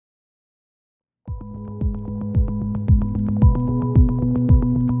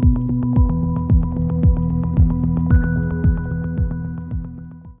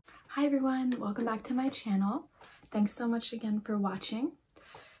welcome back to my channel. Thanks so much again for watching.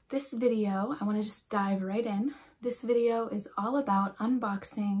 This video, I want to just dive right in. This video is all about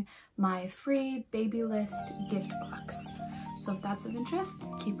unboxing my free Babylist gift box. So if that's of interest,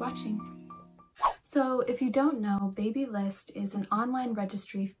 keep watching. So if you don't know, Babylist is an online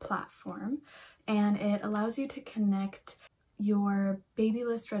registry platform, and it allows you to connect your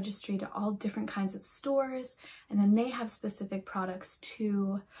Babylist registry to all different kinds of stores, and then they have specific products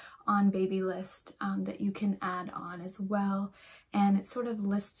too on Babylist that you can add on as well. And it sort of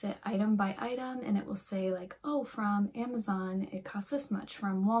lists it item by item, and it will say like, oh, from Amazon it costs this much,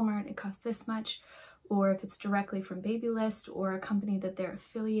 from Walmart it costs this much, or if it's directly from Babylist or a company that they're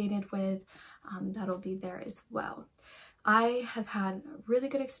affiliated with, that'll be there as well. I have had a really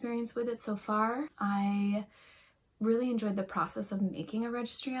good experience with it so far. I really enjoyed the process of making a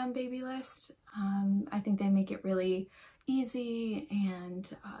registry on Babylist. I think they make it really easy and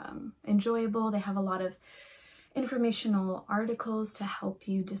enjoyable. They have a lot of informational articles to help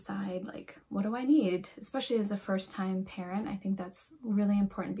you decide, like, what do I need? Especially as a first-time parent, I think that's really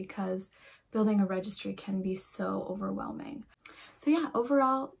important because building a registry can be so overwhelming. So yeah,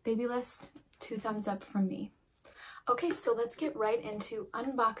 overall, Babylist, 2 thumbs up from me. Okay, so let's get right into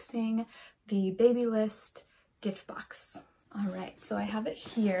unboxing the Babylist gift box. All right, so I have it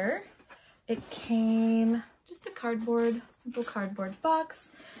here. It came just a simple cardboard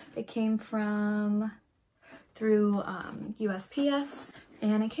box. It came through USPS,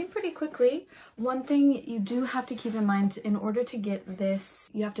 and it came pretty quickly. One thing you do have to keep in mind, in order to get this,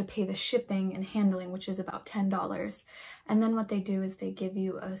 you have to pay the shipping and handling, which is about $10. And then what they do is they give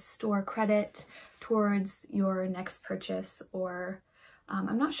you a store credit towards your next purchase, or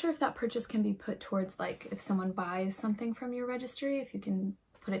I'm not sure if that purchase can be put towards, like, if someone buys something from your registry, if you can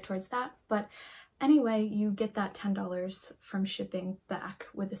put it towards that. But anyway, you get that $10 from shipping back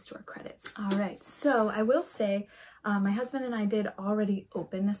with the store credits. All right, so I will say my husband and I did already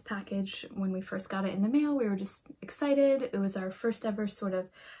open this package when we first got it in the mail. We were just excited. It was our first ever sort of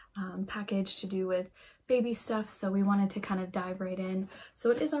package to do with baby stuff, so we wanted to kind of dive right in.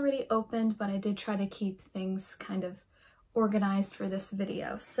 So it is already opened, but I did try to keep things kind of organized for this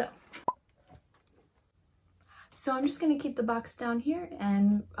video. So I'm just going to keep the box down here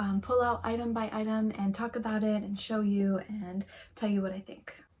and pull out item by item and talk about it and show you and tell you what I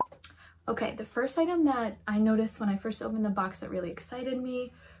think. Okay, the first item that I noticed when I first opened the box that really excited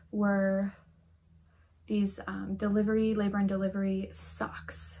me were these labor and delivery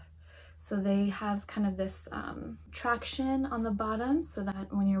socks. So they have kind of this traction on the bottom so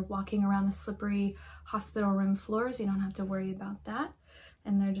that when you're walking around the slippery hospital room floors, you don't have to worry about that.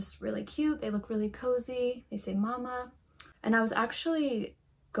 And they're just really cute. They look really cozy. They say mama. And I was actually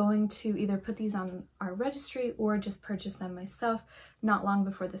going to either put these on our registry or just purchase them myself not long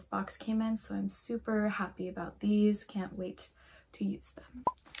before this box came in. So I'm super happy about these. Can't wait to use them.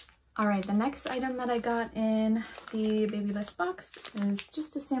 All right, the next item that I got in the Babylist box is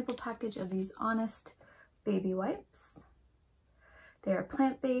just a sample package of these Honest baby wipes. They are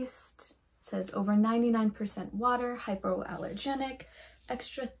plant-based. It says over 99% water, hypoallergenic,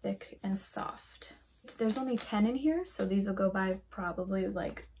 extra thick and soft. There's only 10 in here, so these will go by probably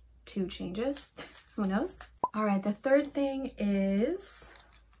like 2 changes. Who knows? All right, the third thing is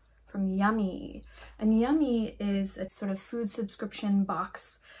from Yummy. And Yummy is a sort of food subscription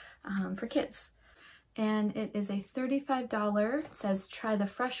box for kids. And it is a $35. It says, try the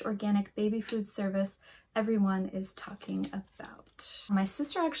fresh organic baby food service everyone is talking about. My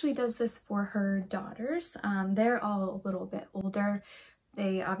sister actually does this for her daughters. They're all a little bit older.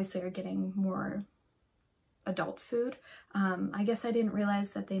 They obviously are getting more adult food. I guess I didn't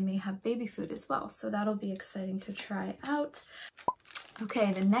realize that they may have baby food as well, so that'll be exciting to try out.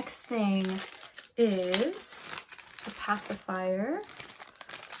 Okay, the next thing is a pacifier,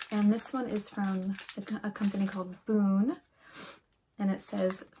 and this one is from a company called Boone, and it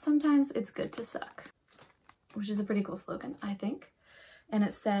says, sometimes it's good to suck, which is a pretty cool slogan, I think. And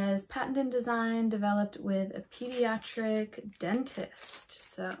it says, patented design developed with a pediatric dentist.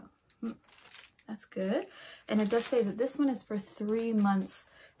 So that's good. And it does say that this one is for 3 months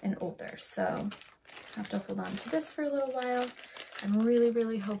and older. So I have to hold on to this for a little while. I'm really,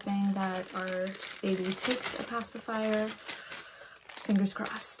 really hoping that our baby takes a pacifier. Fingers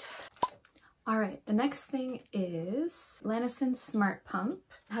crossed. All right, the next thing is Lanison Smart Pump.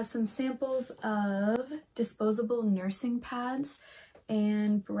 It has some samples of disposable nursing pads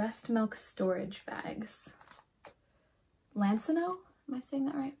and breast milk storage bags. Lansino? Am I saying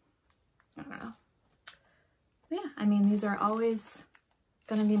that right? I don't know. But yeah, I mean, these are always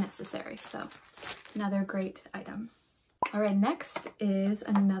gonna be necessary, so another great item. All right, next is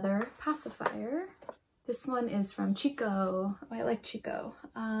another pacifier. This one is from Chico. Oh, I like Chico.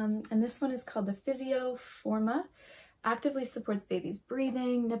 And this one is called the Physioforma. Actively supports baby's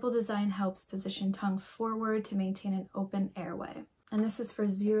breathing. Nipple design helps position tongue forward to maintain an open airway. And this is for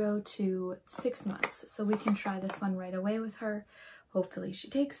 0 to 6 months. So we can try this one right away with her. Hopefully she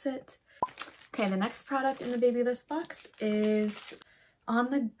takes it. Okay, the next product in the Babylist box is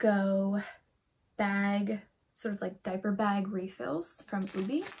On The Go bag, sort of like diaper bag refills from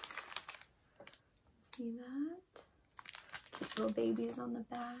Ubi. See that? Cute little babies on the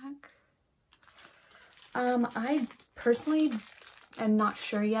back. I personally am not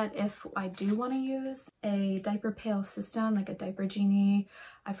sure yet if I do want to use a diaper pail system, like a Diaper Genie.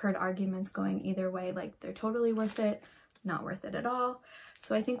 I've heard arguments going either way, like they're totally worth it, not worth it at all.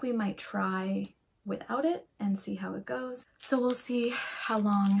 So I think we might try without it and see how it goes. So we'll see how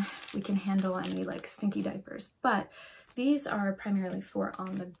long we can handle any like stinky diapers. But these are primarily for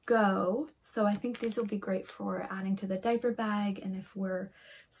on the go. So I think these will be great for adding to the diaper bag. And if we're,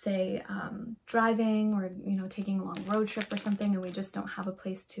 say, driving or, you know, taking a long road trip or something and we just don't have a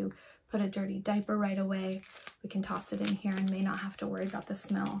place to put a dirty diaper right away, we can toss it in here and may not have to worry about the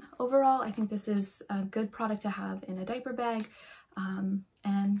smell. Overall, I think this is a good product to have in a diaper bag,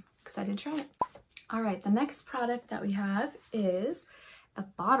 and excited to try it. All right, the next product that we have is a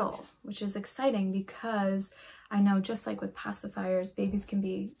bottle, which is exciting because I know just like with pacifiers, babies can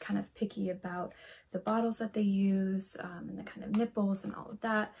be kind of picky about the bottles that they use and the kind of nipples and all of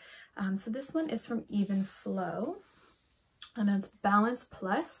that. So this one is from Even Flow, and it's Balance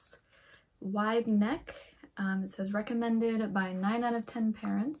Plus, wide neck. It says recommended by 9 out of 10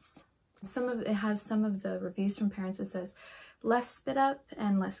 parents. It has some of the reviews from parents. It says less spit up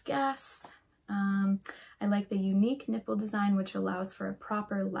and less gas. I like the unique nipple design, which allows for a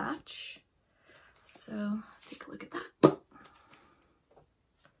proper latch. So take a look at that. You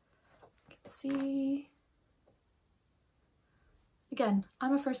can see. Again,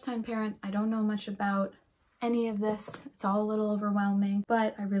 I'm a first-time parent. I don't know much about any of this. It's all a little overwhelming,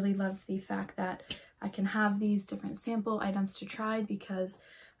 but I really love the fact that I can have these different sample items to try because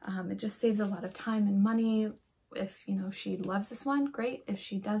it just saves a lot of time and money. If, you know, she loves this one, great. If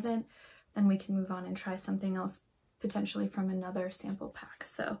she doesn't, then we can move on and try something else, potentially from another sample pack.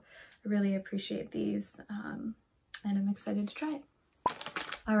 So I really appreciate these, and I'm excited to try it.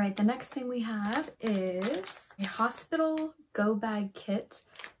 All right, the next thing we have is a hospital go bag kit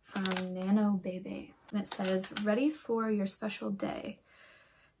from Nano Bebe. And it says, ready for your special day.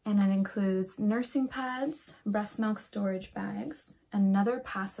 And it includes nursing pads, breast milk storage bags, another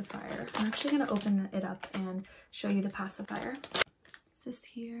pacifier. I'm actually gonna open it up and show you the pacifier. It's this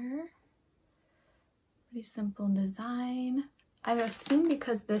here. Pretty simple design. I assume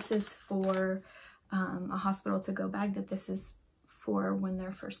because this is for a hospital to go bag that this is for when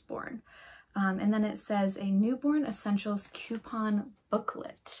they're first born. And then it says a newborn essentials coupon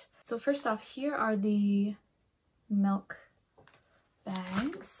booklet. So first off, here are the milk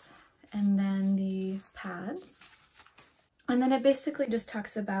bags and then the pads. And then it basically just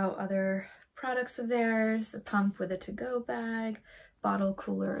talks about other products of theirs, a pump with a to-go bag, bottle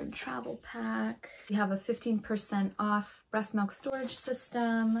cooler and travel pack. We have a 15% off breast milk storage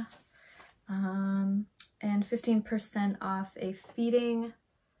system, and 15% off a feeding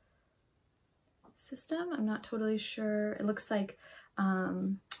system. I'm not totally sure. It looks like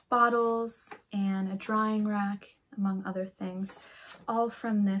bottles and a drying rack, among other things, all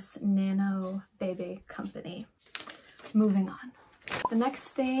from this Nano Bebe company. Moving on. The next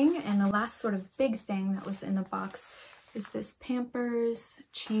thing, and the last sort of big thing that was in the box, is this Pampers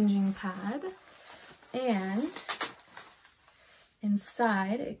changing pad. And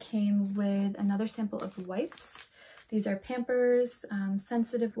inside it came with another sample of wipes. These are Pampers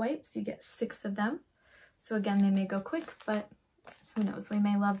sensitive wipes. You get 6 of them. So again, they may go quick, but who knows, we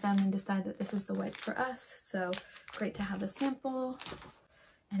may love them and decide that this is the wipe for us. So great to have a sample.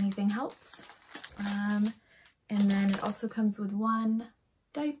 Anything helps. And then it also comes with 1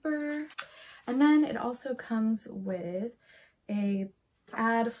 diaper. And then it also comes with a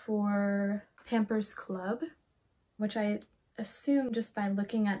ad for Pampers Club, which I assume just by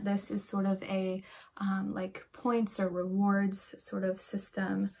looking at this is sort of a like points or rewards sort of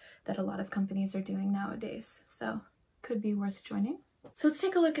system that a lot of companies are doing nowadays. So could be worth joining. So let's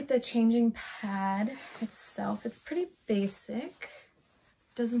take a look at the changing pad itself. It's pretty basic.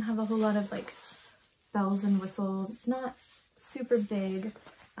 Doesn't have a whole lot of like bells and whistles. It's not super big,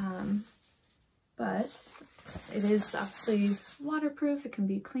 but it is obviously waterproof. It can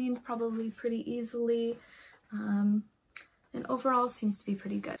be cleaned probably pretty easily, and overall seems to be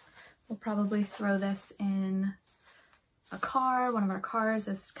pretty good. We'll probably throw this in a car, one of our cars,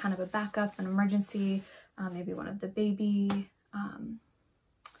 as kind of a backup, an emergency, maybe one of the baby,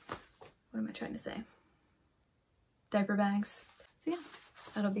 what am I trying to say? Diaper bags. So yeah,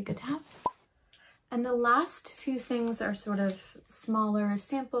 that'll be good to have. And the last few things are sort of smaller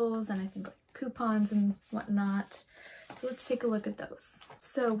samples and I think like coupons and whatnot. So let's take a look at those.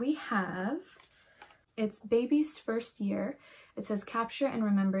 So we have, it's baby's first year. It says capture and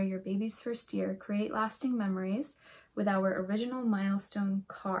remember your baby's first year, create lasting memories with our original milestone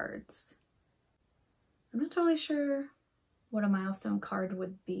cards. I'm not totally sure what a milestone card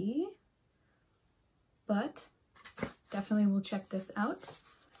would be, but definitely we'll check this out.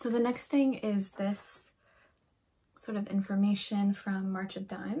 So the next thing is this sort of information from March of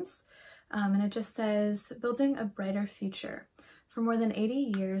Dimes. And it just says, building a brighter future. For more than 80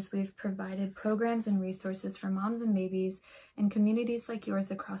 years, we've provided programs and resources for moms and babies in communities like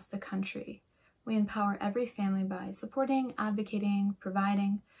yours across the country. We empower every family by supporting, advocating,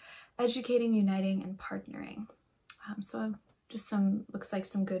 providing, educating, uniting, and partnering. So just looks like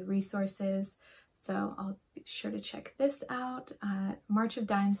some good resources. So I'll be sure to check this out at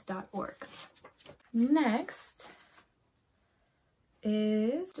marchofdimes.org. Next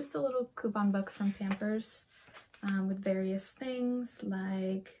is just a little coupon book from Pampers with various things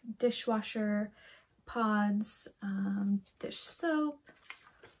like dishwasher pods, dish soap,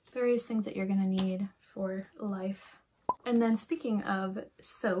 various things that you're gonna need for life. And then speaking of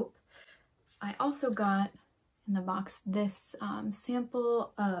soap, I also got in the box this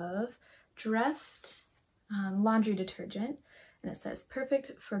sample of Dreft laundry detergent, and it says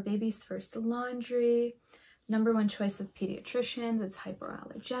perfect for baby's first laundry, #1 choice of pediatricians, it's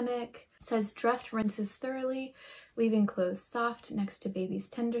hypoallergenic. It says Dreft rinses thoroughly, leaving clothes soft next to baby's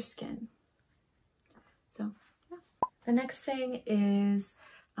tender skin. So yeah. The next thing is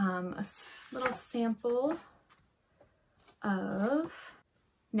a little sample of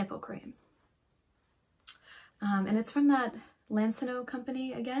nipple cream. And it's from that Lansano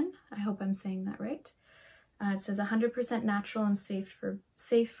company again. I hope I'm saying that right. It says 100% natural and safe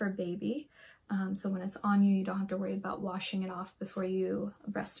for baby. So when it's on you, you don't have to worry about washing it off before you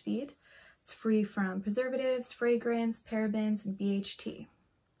breastfeed. It's free from preservatives, fragrance, parabens, and BHT.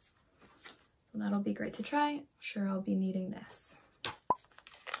 So that'll be great to try. I'm sure I'll be needing this.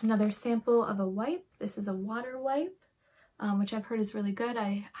 Another sample of a wipe. This is a water wipe, which I've heard is really good.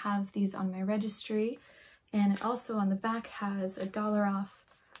 I have these on my registry. And it also on the back has a $1 off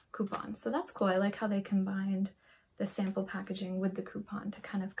coupon. So that's cool. I like how they combined the sample packaging with the coupon to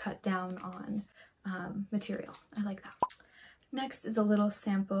kind of cut down on material. I like that. Next is a little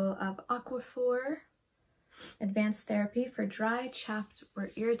sample of Aquaphor Advanced Therapy for dry, chapped,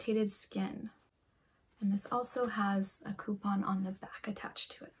 or irritated skin. And this also has a coupon on the back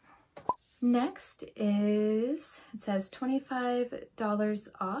attached to it. Next is, it says $25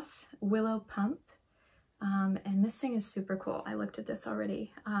 off Willow Pump. And this thing is super cool. I looked at this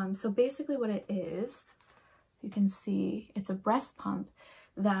already. So basically what it is, you can see it's a breast pump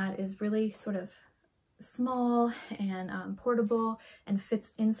that is really sort of small and portable and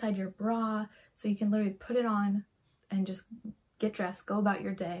fits inside your bra. So you can literally put it on and just get dressed, go about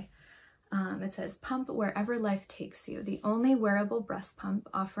your day. It says pump wherever life takes you. The only wearable breast pump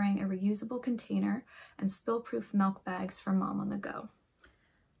offering a reusable container and spill-proof milk bags for mom on the go.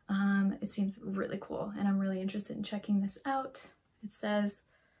 It seems really cool and I'm really interested in checking this out. It says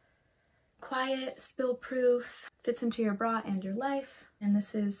quiet, spill proof, fits into your bra and your life. And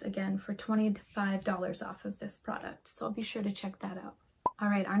this is again for $25 off of this product. So I'll be sure to check that out. All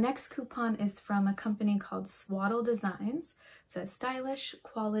right, our next coupon is from a company called Swaddle Designs. It says stylish,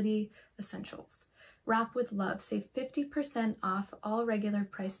 quality, essentials. Wrap with love. Save 50% off all regular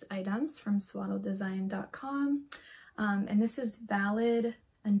priced items from swaddledesign.com. And this is valid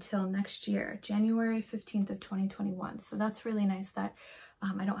until next year, January 15th of 2021. So that's really nice that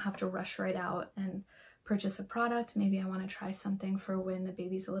I don't have to rush right out and purchase a product. Maybe I want to try something for when the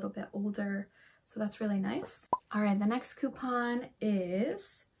baby's a little bit older. So that's really nice. All right, the next coupon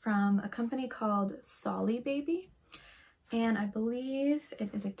is from a company called Solly Baby. And I believe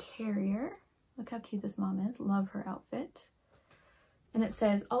it is a carrier. Look how cute this mom is. Love her outfit. And it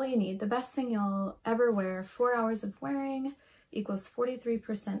says, all you need, the best thing you'll ever wear, 4 hours of wearing equals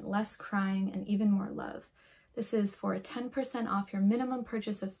 43% less crying and even more love. This is for a 10% off your minimum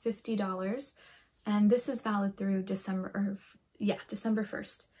purchase of $50. And this is valid through December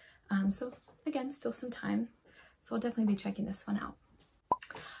 1st. So again, still some time. So I'll definitely be checking this one out.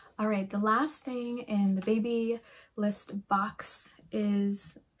 All right, the last thing in the baby list box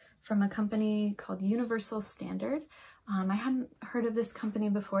is from a company called Universal Standard. I hadn't heard of this company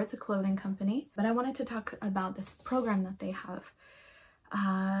before. It's a clothing company, but I wanted to talk about this program that they have.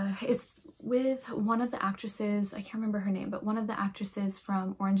 It's with one of the actresses, I can't remember her name, but one of the actresses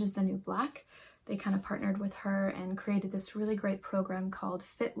from Orange is the New Black. They kind of partnered with her and created this really great program called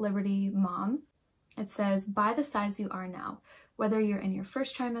Fit Liberty Mom. It says, buy the size you are now. Whether you're in your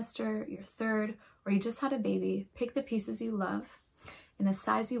first trimester, your third, or you just had a baby, pick the pieces you love in the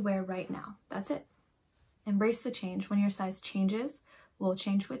size you wear right now. That's it. Embrace the change. When your size changes, we'll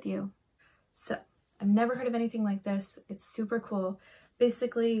change with you. So I've never heard of anything like this. It's super cool.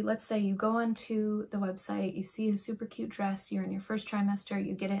 Basically, let's say you go onto the website, you see a super cute dress, you're in your first trimester,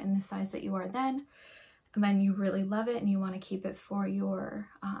 you get it in the size that you are then, and then you really love it and you want to keep it for your,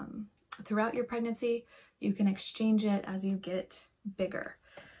 throughout your pregnancy. You can exchange it as you get bigger.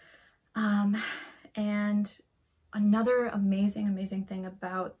 And another amazing thing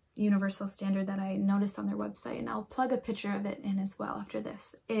about Universal Standard that I noticed on their website, and I'll plug a picture of it in as well after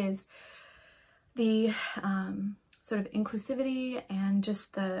this, is the sort of inclusivity and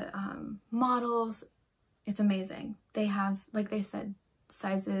just the models. It's amazing. They have, like they said,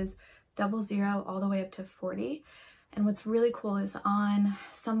 sizes 00 all the way up to 40. And what's really cool is on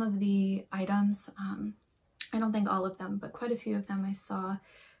some of the items, I don't think all of them, but quite a few of them I saw,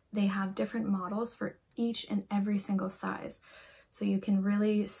 they have different models for each and every single size. So you can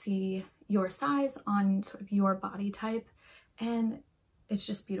really see your size on sort of your body type, and it's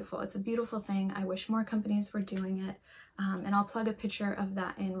just beautiful. It's a beautiful thing. I wish more companies were doing it, and I'll plug a picture of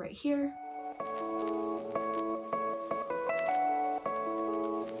that in right here.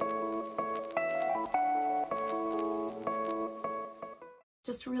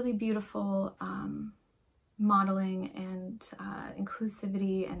 Just really beautiful modeling and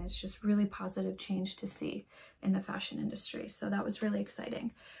inclusivity, and it's just really positive change to see in the fashion industry. So that was really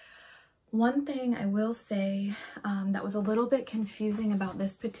exciting. One thing I will say that was a little bit confusing about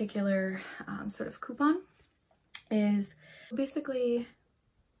this particular sort of coupon is basically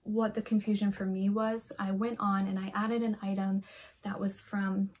what the confusion for me was. I went on and I added an item that was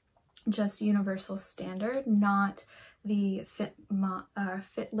from just Universal Standard, not the Fit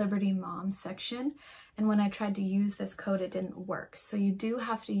Liberty Mom section. And when I tried to use this code, it didn't work. So you do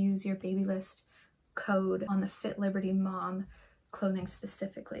have to use your Babylist code on the Fit Liberty Mom clothing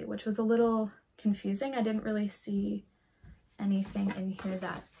specifically, which was a little confusing. I didn't really see anything in here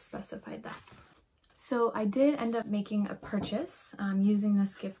that specified that. So I did end up making a purchase using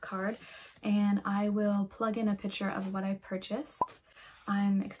this gift card, and I will plug in a picture of what I purchased.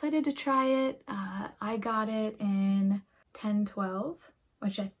 I'm excited to try it. I got it in 10-12,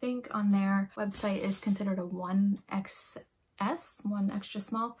 which I think on their website is considered a 1XS, 1 extra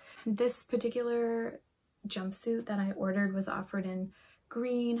small. This particular jumpsuit that I ordered was offered in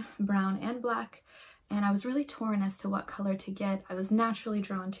green, brown, and black, and I was really torn as to what color to get. I was naturally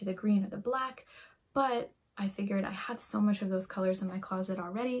drawn to the green or the black, but I figured I have so much of those colors in my closet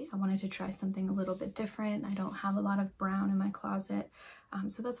already. I wanted to try something a little bit different. I don't have a lot of brown in my closet,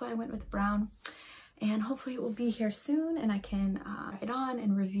 so that's why I went with brown. And hopefully it will be here soon and I can try it on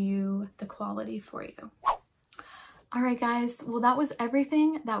and review the quality for you. All right, guys, well, that was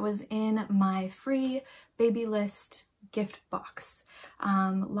everything that was in my free Babylist gift box.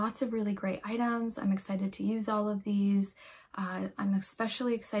 Lots of really great items. I'm excited to use all of these. I'm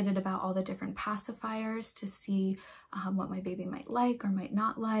especially excited about all the different pacifiers to see what my baby might like or might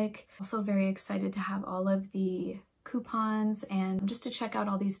not like. Also very excited to have all of the coupons and just to check out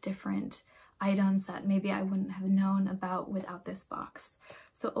all these different items that maybe I wouldn't have known about without this box.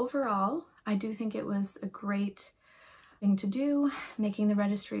 So overall, I do think it was a great thing to do, making the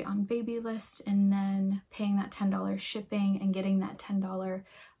registry on Babylist and then paying that $10 shipping and getting that $10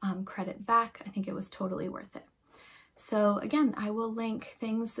 credit back. I think it was totally worth it. So again, I will link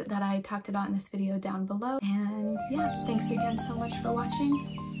things that I talked about in this video down below. And yeah, thanks again so much for watching.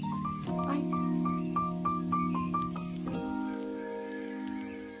 Bye.